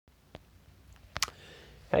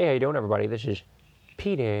Hey, how you doing, everybody? This is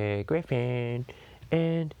Peter Griffin,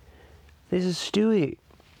 and this is Stewie.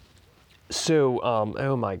 So,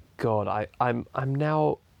 oh my God, I'm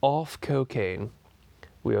now off cocaine.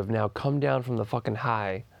 We have now come down from the fucking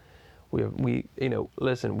high.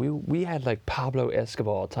 Listen, we had like Pablo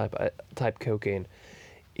Escobar type cocaine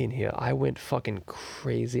in here. I went fucking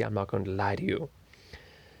crazy. I'm not going to lie to you.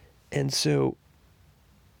 And so,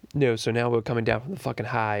 no, so now we're coming down from the fucking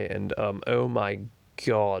high, and oh my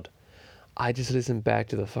God. I just listened back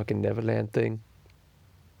to the fucking Neverland thing.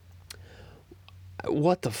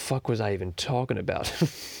 What the fuck was I even talking about?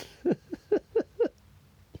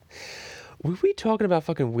 Were we talking about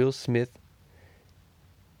fucking Will Smith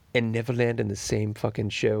and Neverland in the same fucking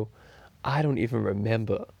show? I don't even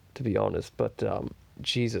remember, to be honest, but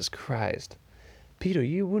Jesus Christ. Peter,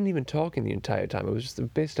 you weren't even talking the entire time. It was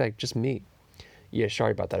just basically like just me. Yeah,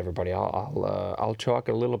 sorry about that, everybody. I'll talk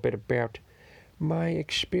a little bit about my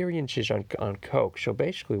experiences on coke. So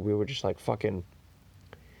basically, we were just like fucking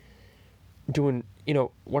doing.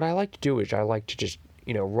 What I like to do is I like to just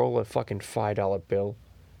roll a fucking $5 bill,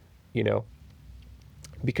 you know,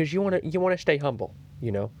 because you want to stay humble.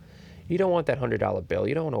 You don't want that $100 bill.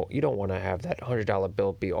 You don't want to have that $100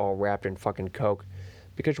 bill be all wrapped in fucking coke,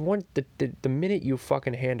 because the minute you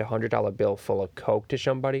fucking hand a $100 bill full of coke to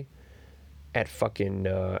somebody at fucking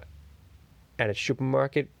at a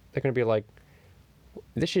supermarket, they're gonna be like,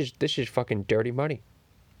 this is fucking dirty money.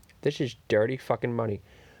 This is dirty fucking money.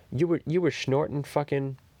 You were snorting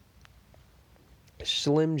fucking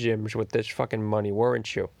Slim Jims with this fucking money,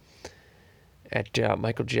 weren't you? At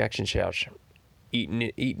Michael Jackson's house,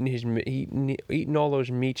 eating all those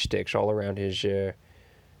meat sticks all around his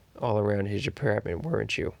apartment,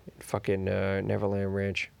 weren't you? Fucking Neverland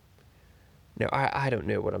Ranch. No, I don't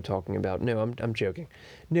know what I'm talking about. No, I'm joking.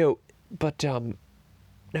 No, but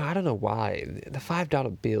no, I don't know why the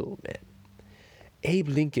 $5 bill, man. Abe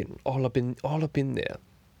Lincoln all up in there.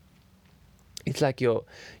 It's like you're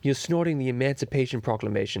snorting the Emancipation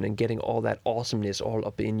Proclamation and getting all that awesomeness all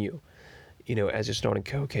up in you, as you're snorting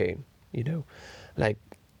cocaine, like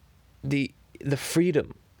the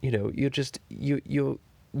freedom, you're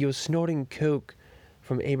snorting coke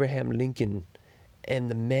from Abraham Lincoln and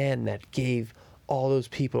the man that gave all those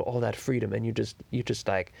people all that freedom, and you're just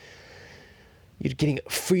like, you're getting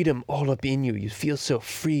freedom all up in you. You feel so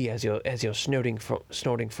free as you're snorting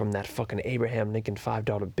from that fucking Abraham Lincoln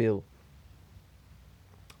 $5 bill.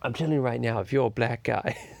 I'm telling you right now, if you're a black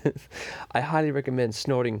guy, I highly recommend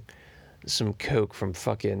snorting some coke from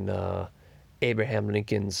fucking Abraham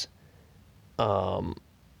Lincoln's, Abraham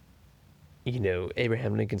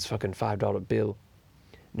Lincoln's fucking $5 bill.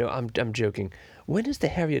 No, I'm joking. When is the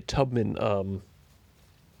Harriet Tubman,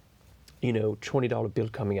 $20 bill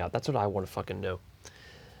coming out? That's what I want to fucking know.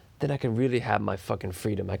 Then I can really have my fucking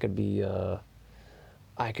freedom. I could be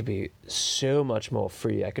so much more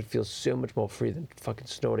free. I could feel so much more free than fucking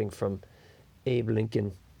snorting from Abe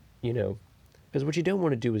Lincoln, Because what you don't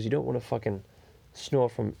want to do is you don't want to fucking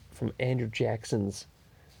snort from Andrew Jackson's,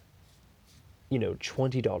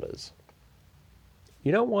 $20.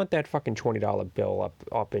 You don't want that fucking $20 bill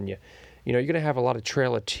up in you. You're gonna have a lot of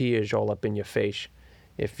Trail of Tears all up in your face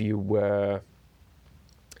if you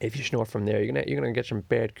snort from there. You're gonna get some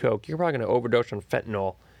bad coke. You're probably gonna overdose on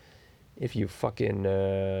fentanyl if you fucking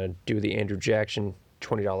do the Andrew Jackson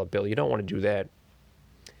 $20 bill. You don't want to do that.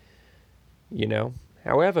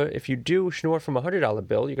 However, if you do snort from a $100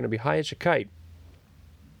 bill, you're gonna be high as a kite.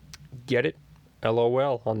 Get it?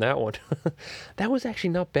 LOL on that one. That was actually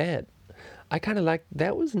not bad. I kind of like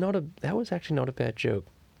that. That was actually not a bad joke.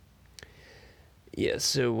 Yeah,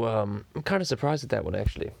 so I'm kind of surprised at that one,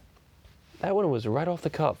 actually. That one was right off the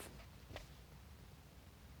cuff.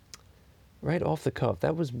 Right off the cuff.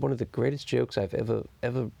 That was one of the greatest jokes I've ever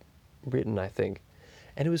written, I think.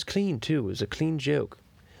 And it was clean, too. It was a clean joke.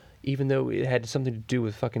 Even though it had something to do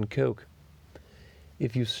with fucking coke.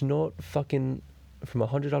 If you snort fucking from a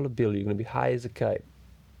 $100 bill, you're going to be high as a kite.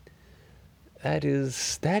 That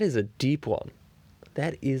is a deep one.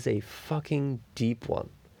 That is a fucking deep one.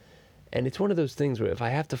 And it's one of those things where if I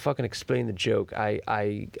have to fucking explain the joke,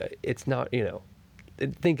 it's not,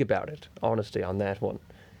 think about it, honestly, on that one.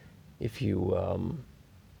 If you,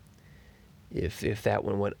 if that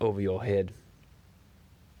one went over your head.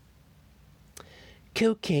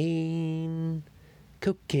 Cocaine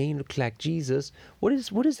look like Jesus. What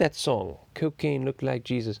is that song? Cocaine look like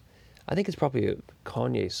Jesus. I think it's probably a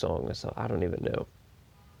Kanye song or something. I don't even know.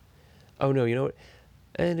 Oh no, you know what?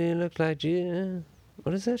 And it looked like Jesus.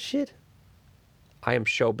 What is that shit? I am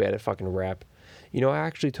so bad at fucking rap. I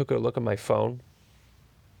actually took a look at my phone,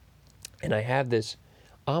 and I have this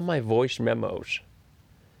on my voice memos.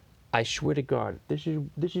 I swear to God, this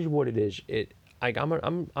is what it is. I'm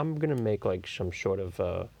gonna make like some sort of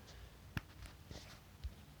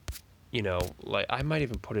like I might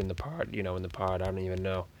even put it in the pod, in the pod. I don't even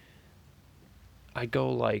know. I go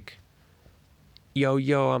like, yo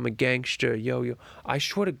yo, I'm a gangster, yo yo. I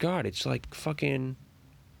swear to God, it's like fucking.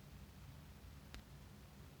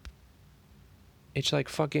 It's like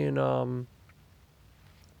fucking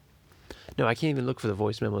No, I can't even look for the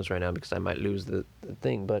voice memos right now because I might lose the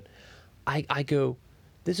thing. But I go,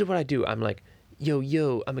 this is what I do. I'm like, yo,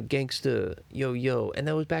 yo, I'm a gangster, yo, yo. And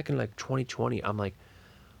that was back in like 2020. I'm like,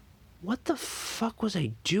 what the fuck was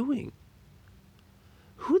I doing?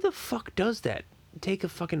 Who the fuck does that? Take a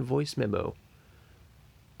fucking voice memo.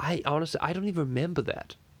 I honestly, I don't even remember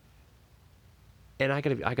that. And I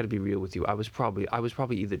gotta be real with you. I was probably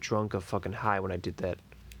either drunk or fucking high when I did that.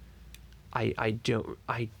 I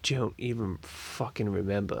don't even fucking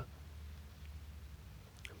remember.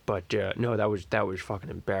 But no, that was fucking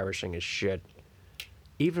embarrassing as shit.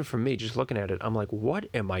 Even for me, just looking at it, I'm like, what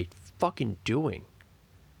am I fucking doing?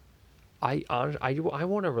 I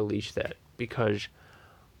want to release that because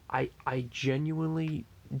I genuinely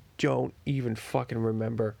don't even fucking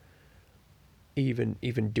remember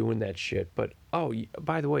even doing that shit. But oh,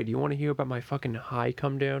 by the way, do you want to hear about my fucking high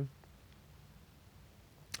come down?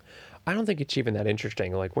 I don't think it's even that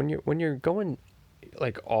interesting. Like when you're going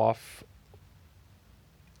like off,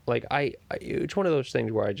 like it's one of those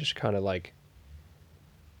things where I just kind of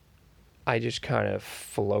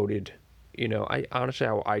floated. I honestly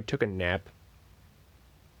I took a nap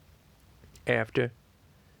after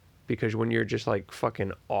because when you're just like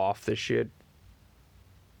fucking off the shit,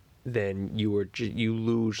 then you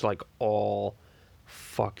lose like all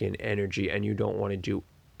fucking energy and you don't want to do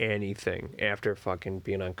anything after fucking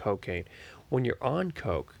being on cocaine. When you're on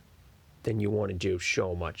coke, then you want to do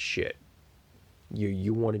so much shit.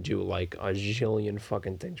 You want to do like a zillion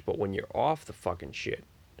fucking things, but when you're off the fucking shit,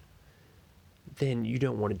 then you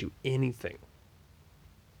don't want to do anything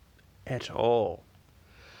at all.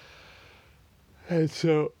 And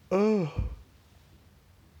so, oh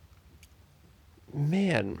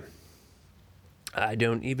man, I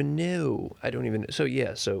don't even know. I don't even. So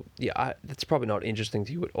yeah. That's probably not interesting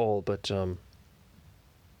to you at all. But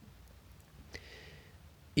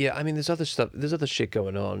yeah. I mean, there's other stuff. There's other shit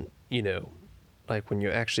going on. Like when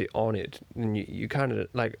you're actually on it, and you kind of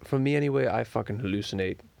like. For me anyway, I fucking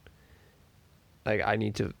hallucinate. Like I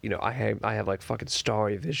need to. I have like fucking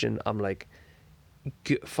starry vision. I'm like,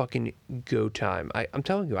 fucking go time. I'm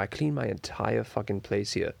telling you, I clean my entire fucking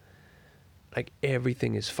place here. Like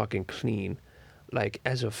everything is fucking clean. Like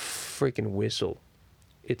as a freaking whistle.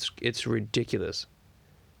 It's ridiculous.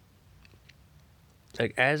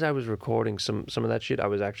 Like as I was recording some of that shit, I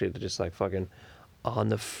was actually just like fucking on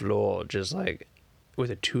the floor, just like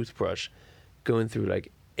with a toothbrush, going through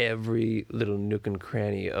like every little nook and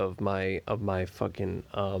cranny of my fucking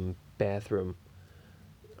bathroom.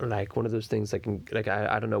 Like one of those things like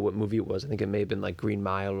I don't know what movie it was. I think it may have been like Green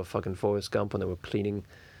Mile or fucking Forrest Gump when they were cleaning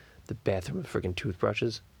the bathroom with freaking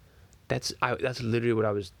toothbrushes. That's literally what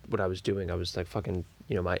I was doing. I was like fucking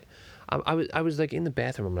I was like in the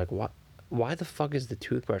bathroom. I'm like, what? Why the fuck is the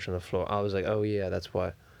toothbrush on the floor? I was like, oh yeah, that's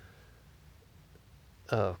why.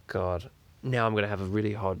 Oh god. Now I'm gonna have a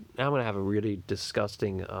really hard. Now I'm gonna have a really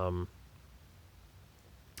disgusting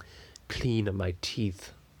clean of my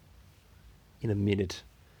teeth in a minute.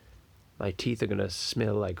 My teeth are gonna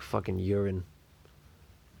smell like fucking urine.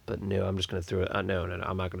 But no, I'm just gonna throw it. No, no, no.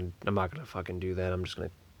 I'm not gonna fucking do that. I'm just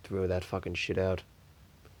gonna throw that fucking shit out.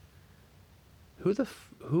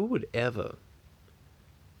 Who would ever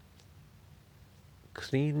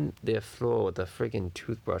clean their floor with a freaking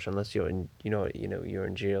toothbrush unless you're in you're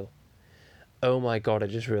in jail. Oh my god, I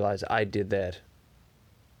just realized I did that.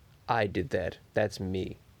 I did that. That's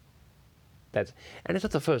me. And it's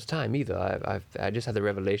not the first time either. I just had the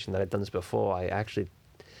revelation that I'd done this before. I actually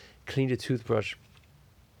cleaned a toothbrush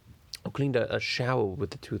or cleaned a shower with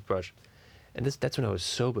the toothbrush. And that's when I was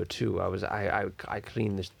sober too. I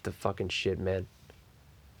cleaned the fucking shit, man.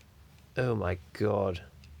 Oh my god.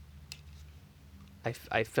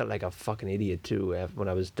 I felt like a fucking idiot too when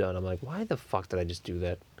I was done. I'm like, why the fuck did I just do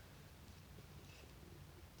that?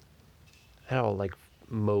 I had all like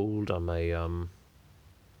mold on my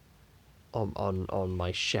on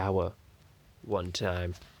my shower one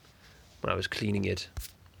time when I was cleaning it.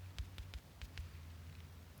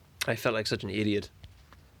 I felt like such an idiot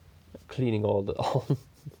cleaning all the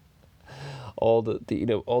all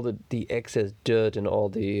the excess dirt and all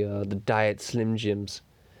the diet Slim Jims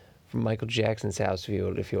from Michael Jackson's house.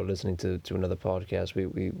 If you're listening to another podcast,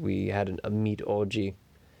 we had a meat orgy,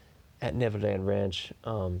 at Neverland Ranch,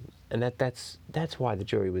 and that's why the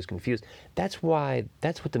jury was confused. That's what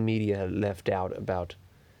the media left out about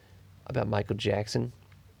Michael Jackson,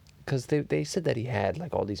 because they said that he had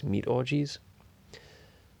like all these meat orgies,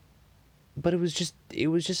 but it was just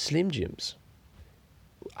Slim Jims.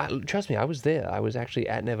 Trust me, I was there. I was actually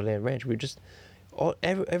at Neverland Ranch. We were just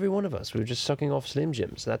every one of us. We were just sucking off Slim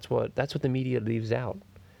Jims. That's what the media leaves out.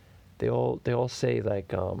 They all say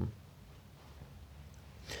like.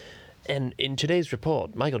 And in today's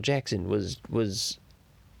report, Michael Jackson was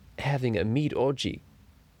having a meat orgy,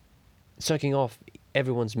 sucking off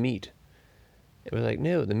everyone's meat. It was like,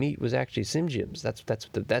 no, the meat was actually Slim Jims. That's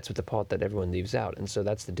what the part that everyone leaves out, and so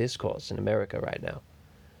that's the discourse in America right now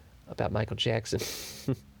about Michael Jackson.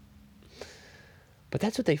 But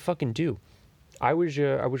that's what they fucking do. I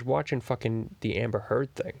was watching fucking the Amber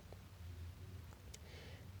Heard thing,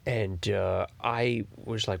 and I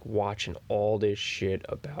was like watching all this shit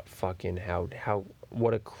about fucking how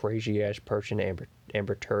what a crazy ass person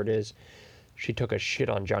Amber Heard is. She took a shit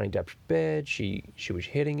on Johnny Depp's bed. She was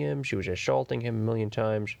hitting him. She was assaulting him a million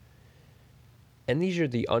times. And these are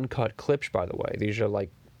the uncut clips, by the way. These are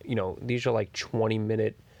like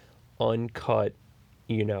 20-minute uncut,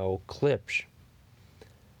 clips.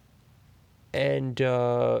 And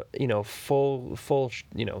full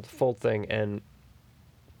thing. And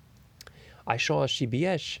I saw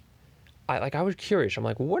CBS. I was curious. I'm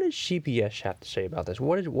like, what does CBS have to say about this?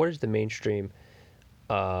 What is the mainstream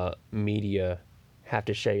media have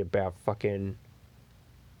to say about fucking,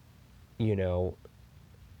 the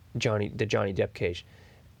Johnny Depp case?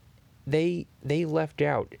 They left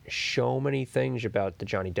out so many things about the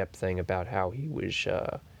Johnny Depp thing, about how he was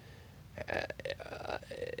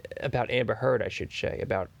about Amber Heard, I should say,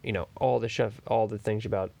 about all the things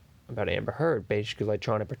about Amber Heard, basically like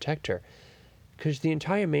trying to protect her, because the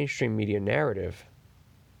entire mainstream media narrative,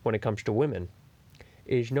 when it comes to women,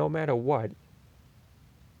 is no matter what,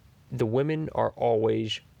 the women are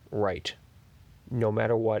always right. No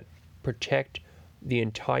matter what, protect the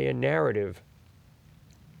entire narrative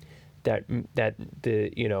that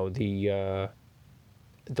the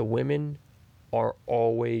women are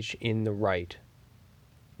always in the right.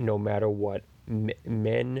 No matter what,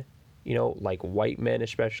 men, like white men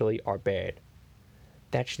especially, are bad.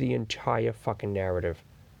 That's the entire fucking narrative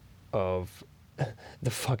of the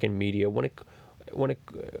fucking media when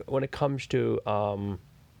it comes to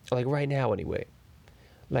like right now anyway.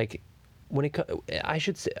 Like I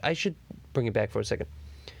should bring it back for a second.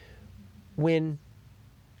 When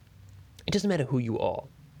it doesn't matter who you are,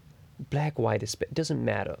 black, white, it doesn't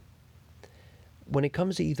matter. When it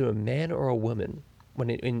comes to either a man or a woman,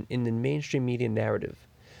 in the mainstream media narrative,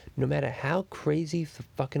 no matter how crazy the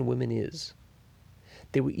fucking woman is,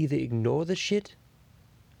 they would either ignore the shit,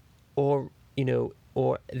 or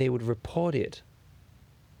they would report it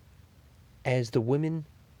as the women,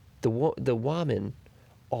 the women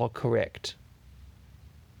are correct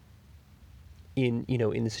in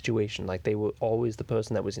the situation. Like they were always the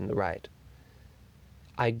person that was in the right.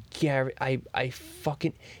 I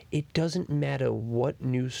fucking, it doesn't matter what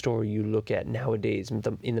news story you look at nowadays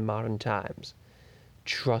in the modern times.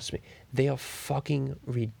 Trust me, they are fucking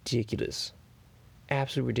ridiculous.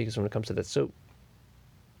 Absolutely ridiculous when it comes to that. So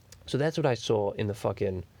that's what I saw in the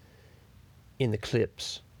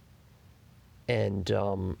clips. And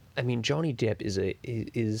I mean, Johnny Depp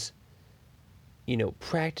is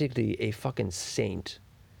practically a fucking saint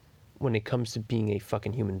when it comes to being a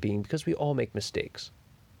fucking human being, because we all make mistakes.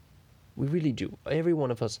 We really do. Every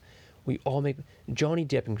one of us, we all make, Johnny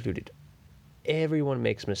Depp included. Everyone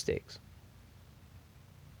makes mistakes.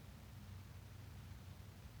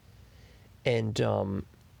 And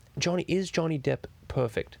Johnny Depp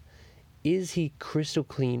perfect? Is he crystal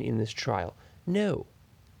clean in this trial? No.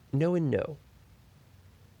 No and no.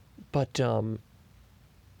 But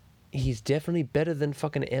he's definitely better than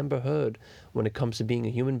fucking Amber Heard when it comes to being a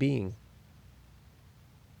human being.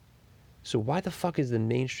 So why the fuck is the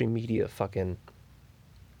mainstream media fucking,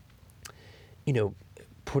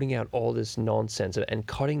 putting out all this nonsense and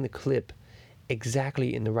cutting the clip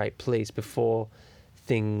exactly in the right place before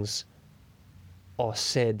things are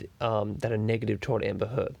said that are negative toward Amber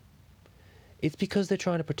Heard? It's because they're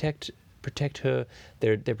trying to protect her.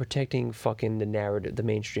 They're protecting fucking the narrative, the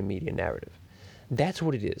mainstream media narrative. That's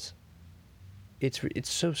what it is.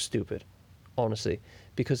 It's so stupid, honestly.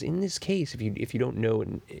 Because in this case, if you don't know,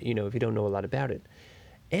 and if you don't know a lot about it,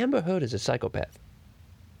 Amber Heard is a psychopath.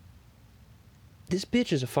 This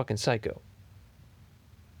bitch is a fucking psycho.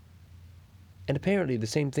 And apparently the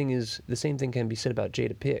same thing can be said about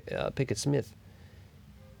Jada Pickett Smith.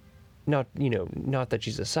 Not that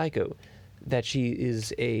she's a psycho. that she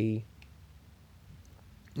is a,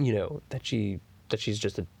 that she's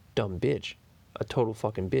just a dumb bitch, a total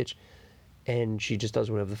fucking bitch, and she just does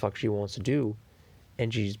whatever the fuck she wants to do,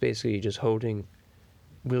 and she's basically just holding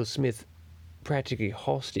Will Smith practically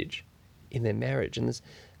hostage in their marriage. And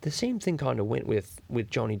the same thing kind of went with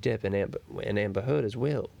Johnny Depp and Amber Heard as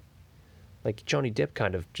well. Like, Johnny Depp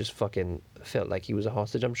kind of just fucking felt like he was a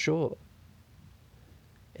hostage, I'm sure.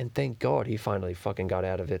 And thank God he finally fucking got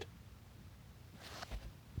out of it.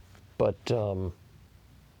 But, the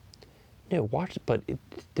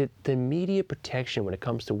media protection when it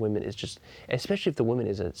comes to women is just, especially if the woman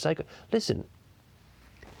is a psycho. Listen,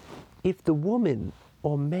 if the woman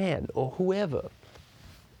or man or whoever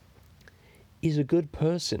is a good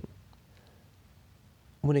person,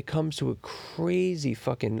 when it comes to a crazy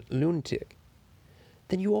fucking lunatic,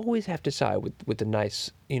 then you always have to side with the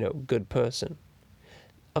nice, good person.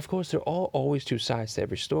 Of course, there are always two sides to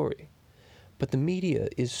every story. But the media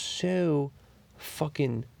is so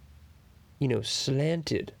fucking,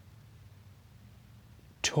 slanted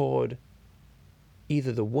toward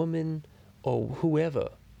either the woman or whoever,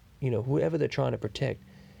 whoever they're trying to protect.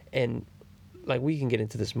 And, like, we can get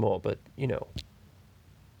into this more, but,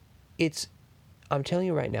 I'm telling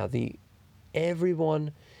you right now,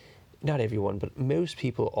 not everyone, but most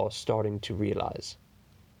people are starting to realize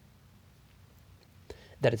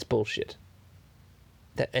that it's bullshit.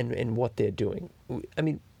 And what they're doing. I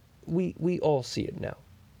mean, we all see it now.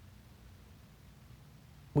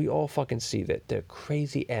 We all fucking see that they're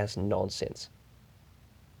crazy ass nonsense.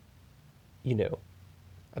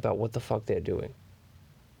 About what the fuck they're doing.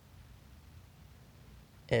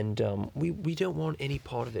 And we don't want any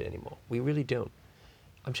part of it anymore. We really don't.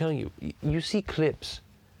 I'm telling you, you see clips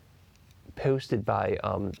posted by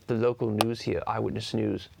the local news here, Eyewitness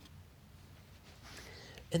News,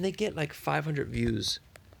 and they get like 500 views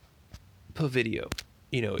per video,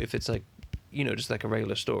 if it's like, just like a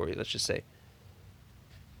regular story, let's just say.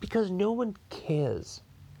 Because no one cares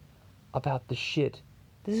about the shit.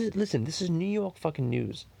 This is New York fucking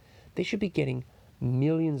news. They should be getting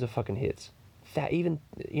millions of fucking hits. Even,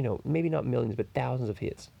 maybe not millions, but thousands of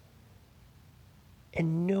hits.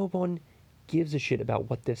 And no one gives a shit about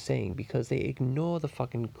what they're saying because they ignore the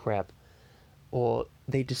fucking crap or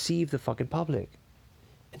they deceive the fucking public.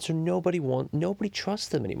 And so nobody trusts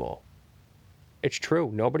them anymore. It's true.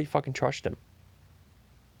 Nobody fucking trusts them.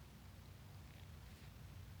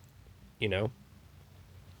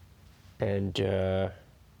 And,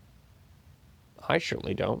 I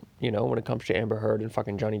certainly don't, when it comes to Amber Heard and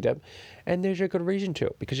fucking Johnny Depp. And there's a good reason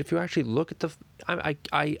to. Because if you actually look at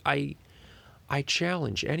I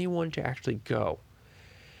challenge anyone to actually go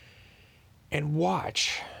and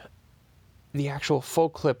watch the actual full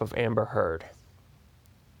clip of Amber Heard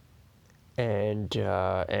and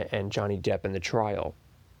Johnny Depp in the trial.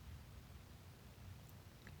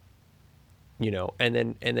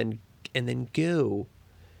 And then go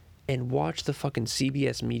and watch the fucking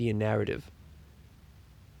CBS media narrative.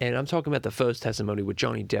 And I'm talking about the first testimony with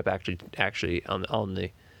Johnny Depp actually on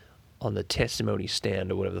the testimony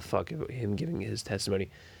stand or whatever the fuck, him giving his testimony.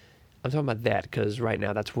 I'm talking about that because right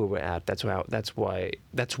now that's where we're at. That's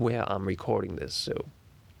where I'm recording this. So,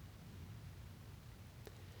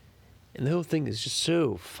 and the whole thing is just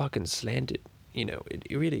so fucking slanted. It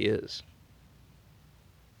really is.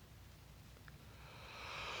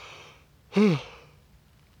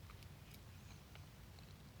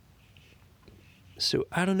 So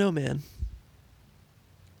I don't know, man.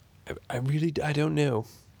 I don't know.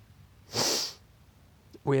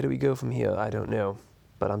 Where do we go from here? I don't know,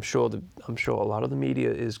 but I'm sure a lot of the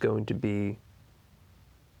media is going to be.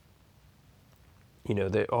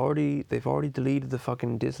 They've already deleted the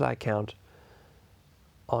fucking dislike count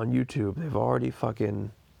on YouTube. They've already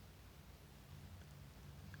fucking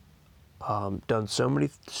done so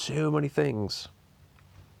many things.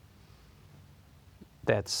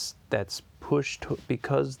 That's pushed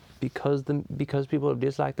because people have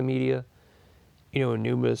disliked the media,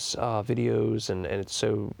 numerous videos and it's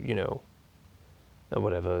so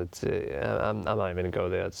whatever. It's I'm not even gonna go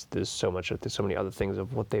there. There's so many other things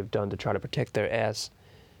of what they've done to try to protect their ass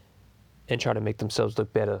and try to make themselves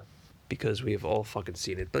look better, because we have all fucking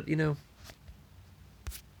seen it. But we've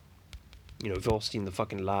all seen the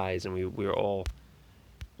fucking lies, and we're all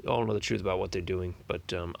know the truth about what they're doing. But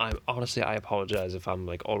I apologize if I'm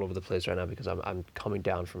like all over the place right now, because I'm coming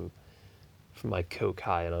down from my coke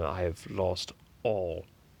high, and I have lost all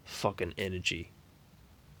fucking energy.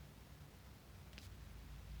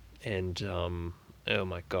 And oh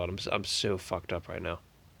my god, I'm so fucked up right now,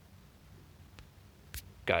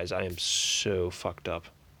 guys. I am so fucked up.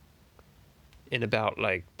 in about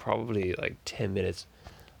like probably like 10 minutes,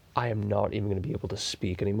 I am not even going to be able to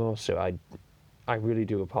speak anymore. So I really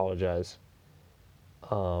do apologize.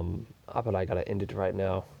 But I gotta end it right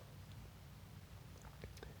now.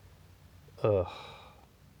 Ugh.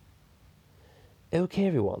 Okay,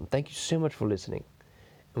 everyone. Thank you so much for listening,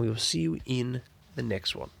 and we will see you in the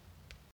next one.